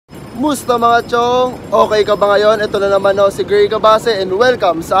Musta mga chong? Okay ka ba ngayon? Ito na naman ako si Grae Cabase and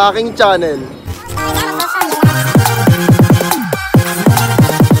welcome sa aking channel.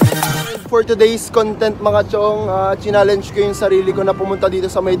 For today's content mga chong, challenge ko yung sarili ko na pumunta dito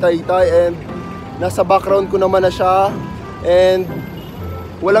sa may Taytay and nasa background ko naman na siya. And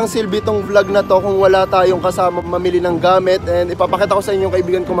walang silbi tong vlog na to kung wala tayong kasama mamili ng gamit. And ipapakita ko sa inyo yung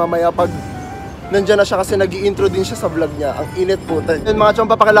kaibigan ko mamaya pag nandyan na siya kasi nag-i-intro din siya sa vlog niya. Ang init po. And mga chong,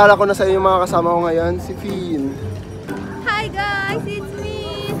 papakilala ko na sa inyo mga kasama ko ngayon. Si Fin. Hi guys, it's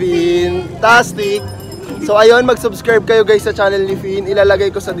me! Fintastic! So ayun, mag-subscribe kayo guys sa channel ni Fin.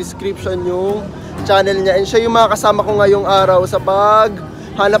 Ilalagay ko sa description yung channel niya. And siya yung mga kasama ko ngayong araw sa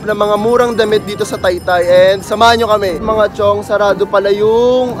paghanap ng mga murang damit dito sa Taytay. And samahan nyo kami. Mga chong, sarado pala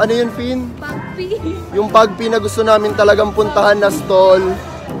yung, ano yun Fin? Pagpi! Yung pagpi na gusto namin talagang puntahan na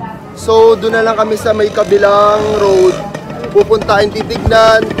stall. So doon na lang kami sa may kabilang road. Pupuntahin,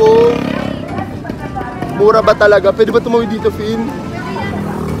 titignan kung mura ba talaga. Pwede ba tumawid dito Fin?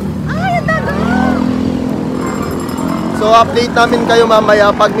 So update namin kayo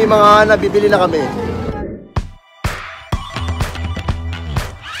mamaya pag may mga nabibili na kami.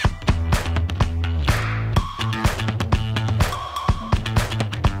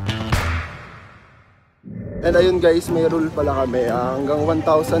 And ayun guys, may rule pala kami. Hanggang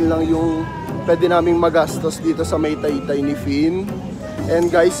 1,000 lang yung pwede naming magastos dito sa may Taytay ni Fin.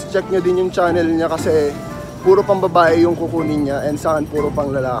 And guys, check nyo din yung channel niya kasi puro pang babae yung kukunin niya and saan puro pang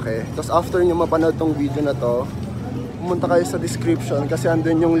lalaki. Tapos after nyo mapanood tong video na to, pumunta kayo sa description kasi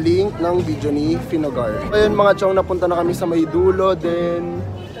andun yung link ng video ni Finogar. Ayun mga chong, napunta na kami sa may dulo, then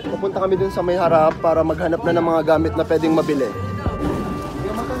pupunta kami dun sa may harap para maghanap na ng mga gamit na pwedeng mabili.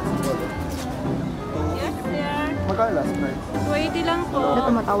 Yes sir. Magkano last price? 20 lang po.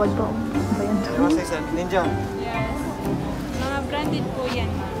 Ito tumatawad ko. Ba yan? Ninja. Yes. Mga branded po yan.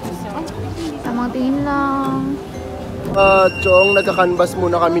 So, Tamang tingin lang. Chong, nagka-canvas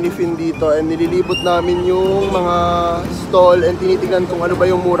muna kami ni Fin dito and nililibot namin yung mga stall and tinitignan kung ano ba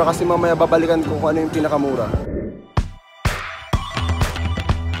yung mura kasi mamaya babalikan ko kung ano yung pinakamura.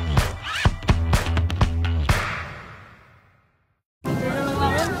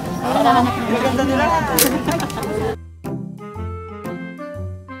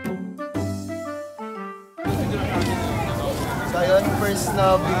 So ayun, first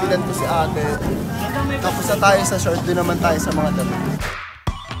na bibilan ko si ate. Tapos na tayo sa short, doon naman tayo sa mga damit.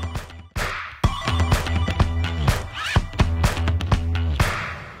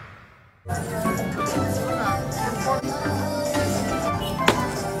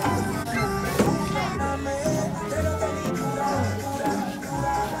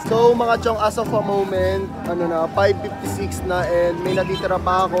 So mga chong, as of a moment, ano na, 5:56 na and may natitira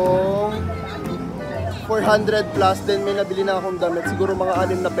pa akong 400 plus, then may nabili na akong damit. Siguro mga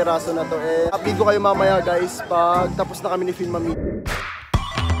 6 na peraso na to. Update ko kayo mamaya guys pag tapos na kami ni Fin mami. Ano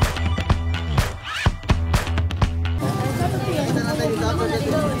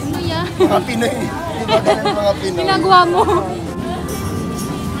yan? Mga Pinoy. Di ba ganun mga Pinoy? Pinagawa mo.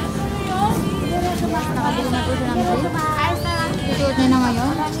 Nakabili na po siya ng dress. Susuot niya na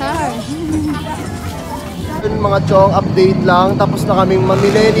ngayon. Char. Yun mga chong, update lang. Tapos na kaming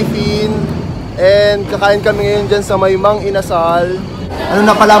mamili ni Fin. And kakain kami ngayon dyan sa may Mang Inasal. Ano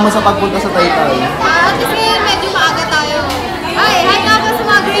na pala mo sa pagpunta sa Taytay? Kasi medyo maaga tayo. Ay, hi nga po sa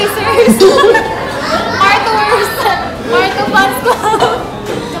mga gracers. Martors. Marto fans ko.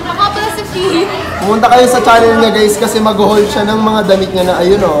 Ako pala si Fin. Pumunta kayo sa channel niya guys kasi mag-haul siya ng mga damit niya na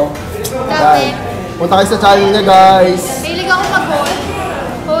ayun o. Dati. Pumunta kayo sa channel niya guys. Hilig ako mag-hold.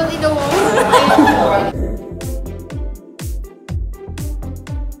 Hold in the wall.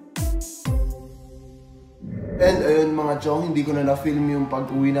 And ayun mga chong, hindi ko na na-film yung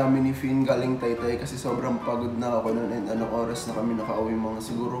pag-uwi namin ni Fin galing Taytay kasi sobrang pagod na ako noon and anong oras na kami nakauwi, mga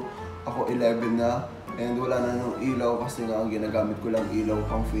siguro ako 11 na and wala na nung ilaw kasi nga ang ginagamit ko lang ilaw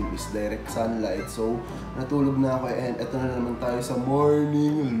pang film is direct sunlight. So natulog na ako and eto na naman tayo sa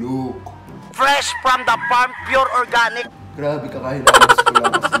morning look. Fresh from the farm, pure organic. Grabe, kakahilamas ko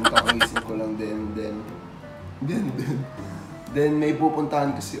lang kasi kakagising ko lang Then may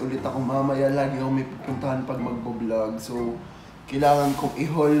pupuntahan kasi ulit ako mamaya. Lagi ako may pupuntahan pag magbo-vlog. So, kailangan kong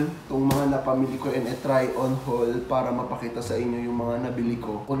i-haul itong mga napamili ko and i-try on haul para mapakita sa inyo yung mga nabili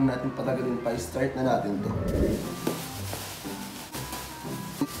ko. Kung natin patagalin pa, start na natin to.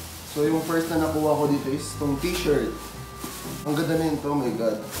 So, yung first na nakuha ko dito is itong t-shirt. Ang ganda na yun to, oh my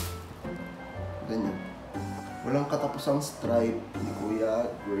god. Ganyan. Walang katapusang stripe ni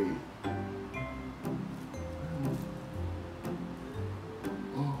Kuya Grae.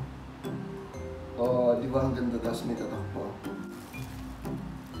 Oh, di ba ang ganda, tapos may tatak pa.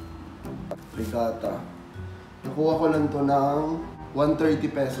 Regata. Nakuha ko lang to ng 130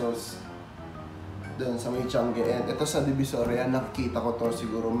 pesos doon sa may Tianggge. And ito sa Divisoria, nakikita ko to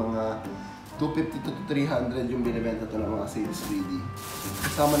siguro mga 250 to 300 yung binibenta to ng mga sales lady.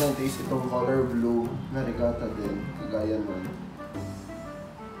 Kasama na ito is itong color blue na regata din, kagaya nun.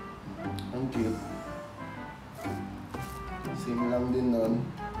 Ang cute. Same lang din nun.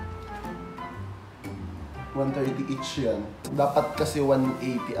 130 each yan. Dapat kasi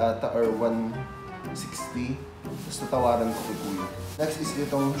 180 ata or 160. Tapos natawaran ko kay kuya. Next is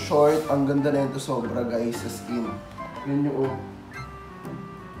itong short. Ang ganda na ito sobra guys, as in. Yun yung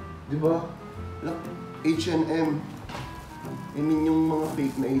diba? Look, H&M. I mean yung mga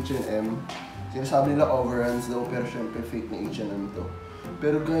fake na H&M. Sinasabi nila overruns daw, pero syempre fake na H&M to.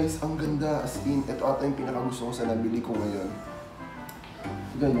 Pero guys, ang ganda, as in. Ito ata yung pinakagusto ko sa nabili ko ngayon.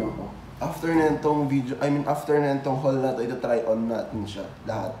 Ganyan ako. After na itong video, after na itong haul na ito, ito-try on natin siya,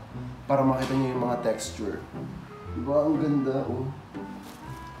 lahat. Para makita niyo yung mga texture. Diba? Ang ganda, oh.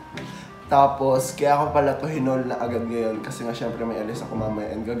 Tapos, kaya ako pala to hinol na agad ngayon kasi nga syempre may alis ako mamaya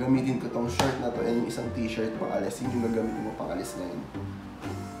and gagamitin ko tong shirt na to and yung isang t-shirt pang alis. Yun yung gagamitin mo pang alis ngayon.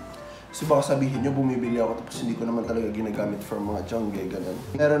 So baka sabihin nyo, bumibili ako tapos hindi ko naman talaga ginagamit for mga Tianggge, ganun.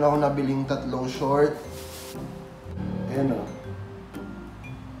 Meron ako nabiling 3 short. Ayan o.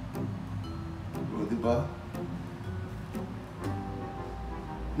 Diba?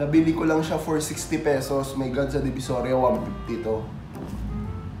 Nabili ko lang siya for 60 pesos. My God, sa Divisoria, 150 to.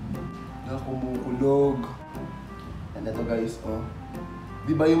 Kumukulog. And ito guys, oh.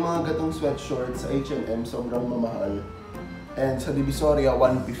 Diba yung mga gatong sweatshorts sa H&M, sobrang mamahal. And sa Divisoria,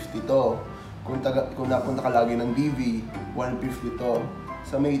 150 to. Kung napunta ka lagi ng DV, 150 to.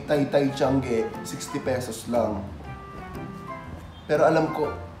 Sa may TAYTAY TIANGGE, 60 pesos lang. Pero alam ko,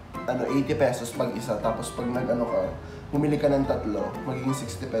 80 pesos pag isa, tapos pag nag-ano ka, bumili ka ng 3, magiging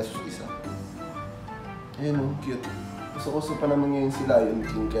 60 pesos isa. Ayun oh, cute. Gusto pa naman ngayon si Lion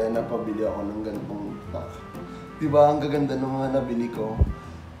King, kaya napabili ako ng ganitong pack. Diba, ang gaganda ng mga nabili ko.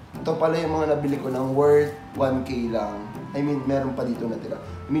 Ito pala yung mga nabili ko ng worth 1K lang. I mean, meron pa dito natira.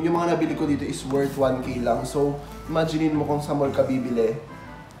 I mean, yung mga nabili ko dito is worth 1K lang. So, imaginein mo kung sa mall ka bibili.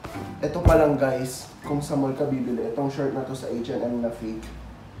 Ito pa lang guys, kung sa mall ka bibili. Itong shirt na to sa H&M na fake.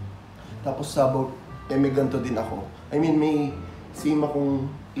 Tapos sabog, may ganito din ako. I mean, may same akong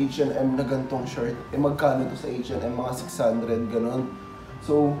H&M na gantong shirt. Magkano to sa H&M? Mga 600, ganon.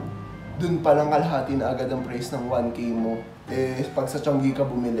 So, dun pa lang kalahati na agad ang price ng 1K mo. Pag sa Tianggge ka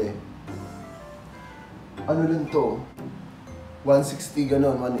bumili, ano lang to? 160,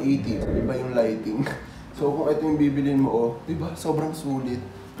 ganon, 180. Iba yung lighting. So, kung ito yung bibilin mo, oh, diba? Sobrang sulit.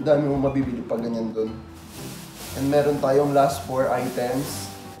 Dami mong mabibili pa ganyan dun. And meron tayong last 4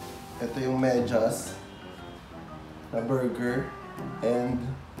 items. Ito yung medyas na burger and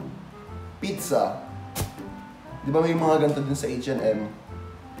pizza. Di ba may mga ganito din sa H&M?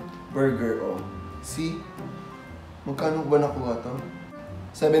 Burger, oh. See? Magkano ba nakuha to?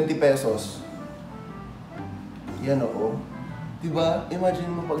 70 pesos. Yan, oh. Di ba? Imagine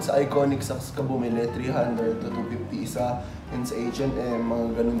mo pag sa Iconic Saks ka bumili, 300 to 250 isa. And sa H&M, mga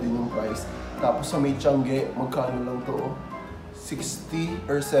ganun din yung price. Tapos sa may Tianggge, magkano lang to, oh. 60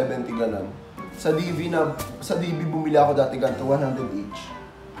 or 70 ganun. Sa DV bumili ako dati ganito, 100 each.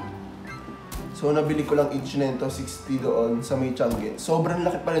 So nabili ko lang each nito 60 doon sa may Tianggge. Sobrang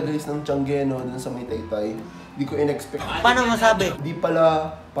laki pala guys ng Tianggge no, doon sa may Taytay. Di ko in-expect. Paano masabi? Di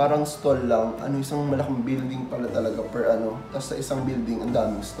pala parang stall lang. Isang malaking building pala talaga per ano. Tapos sa isang building, ang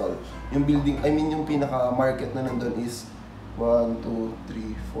daming stall. Yung building, I mean yung pinaka-market na nandun is 1, 2,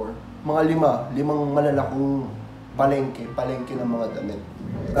 3, 4. Mga 5 malalaking palengke ng mga damit.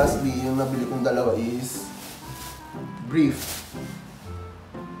 Lastly, yung nabili kong dalawa is brief.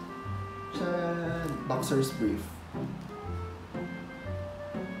 Tchaaan! Boxer's brief.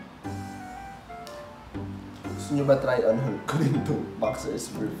 Gusto nyo ba try on haul ko rin itong boxer's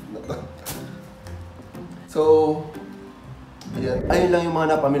brief na to? So, ayan. Ayun lang yung mga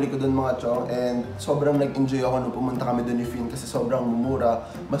napamili ko doon mga chong, and sobrang nag-enjoy ako nung pumunta kami doon ni Finn kasi sobrang mura.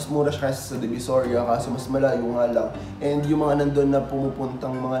 Mas mura siya kasi sa Divisoria kaso mas malayo nga lang. And yung mga nandun na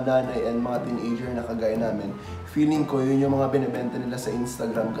pumupuntang mga nanay and mga teenager na kagaya namin, feeling ko yun yung mga binibenta nila sa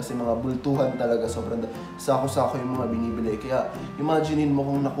Instagram kasi mga bultuhan talaga, sobrang sako-sako yung mga binibili. Kaya imaginein mo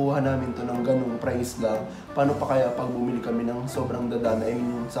kung nakuha namin to ng ganung price lang, paano pa kaya pag bumili kami ng sobrang dadami, I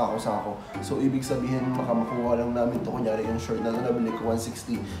mean sako-sako. So ibig sabihin baka makuha lang namin to, kunyari yung short na nabili ko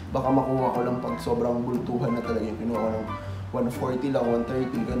 160, baka makuha ko lang pag sobrang bultuhan na talaga yung kinuha ng 140 lang,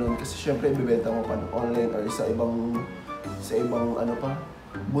 130 ganun. Kasi syempre ibibenta mo pa online or sa ibang ano pa,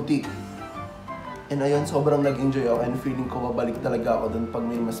 boutique. And ayun, sobrang nag-enjoy ako and feeling ko babalik talaga ako dun pag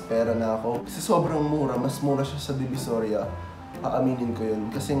may mas pera na ako. Kasi sobrang mura, mas mura siya sa Divisoria. Aaminin ko yun.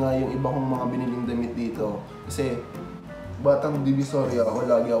 Kasi nga yung iba kong mga biniling damit dito. Kasi batang Divisoria ako,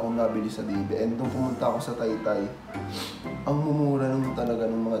 lagi akong nabili sa Divi. And nung pumunta ako sa Taytay, ang mumura nung talaga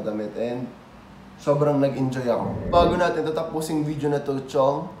ng mga damit. And sobrang nag-enjoy ako. Bago natin tatapusing video na to,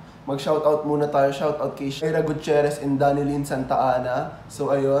 Chong, mag-shoutout muna tayo. Shoutout kay Shaira Gutierrez and Danilyn Santa Ana. So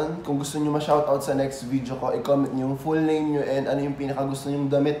ayun, kung gusto nyo ma-shoutout sa next video ko, i-comment nyo yung full name nyo and ano yung pinaka-gusto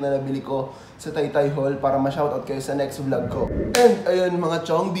nyong damit na nabili ko sa Taytay Hall para ma-shoutout kayo sa next vlog ko. And ayun mga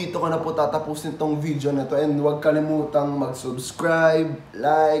chong, dito ko na po tatapusin tong video na to. And huwag kalimutang mag-subscribe,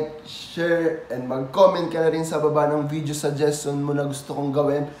 like, share, and mag-comment ka na rin sa baba ng video suggestion mo na gusto kong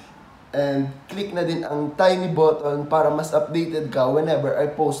gawin. And click na din ang tiny button para mas updated ka whenever I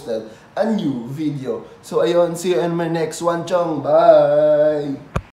posted a new video. So ayun, see you in my next one, chong. Bye!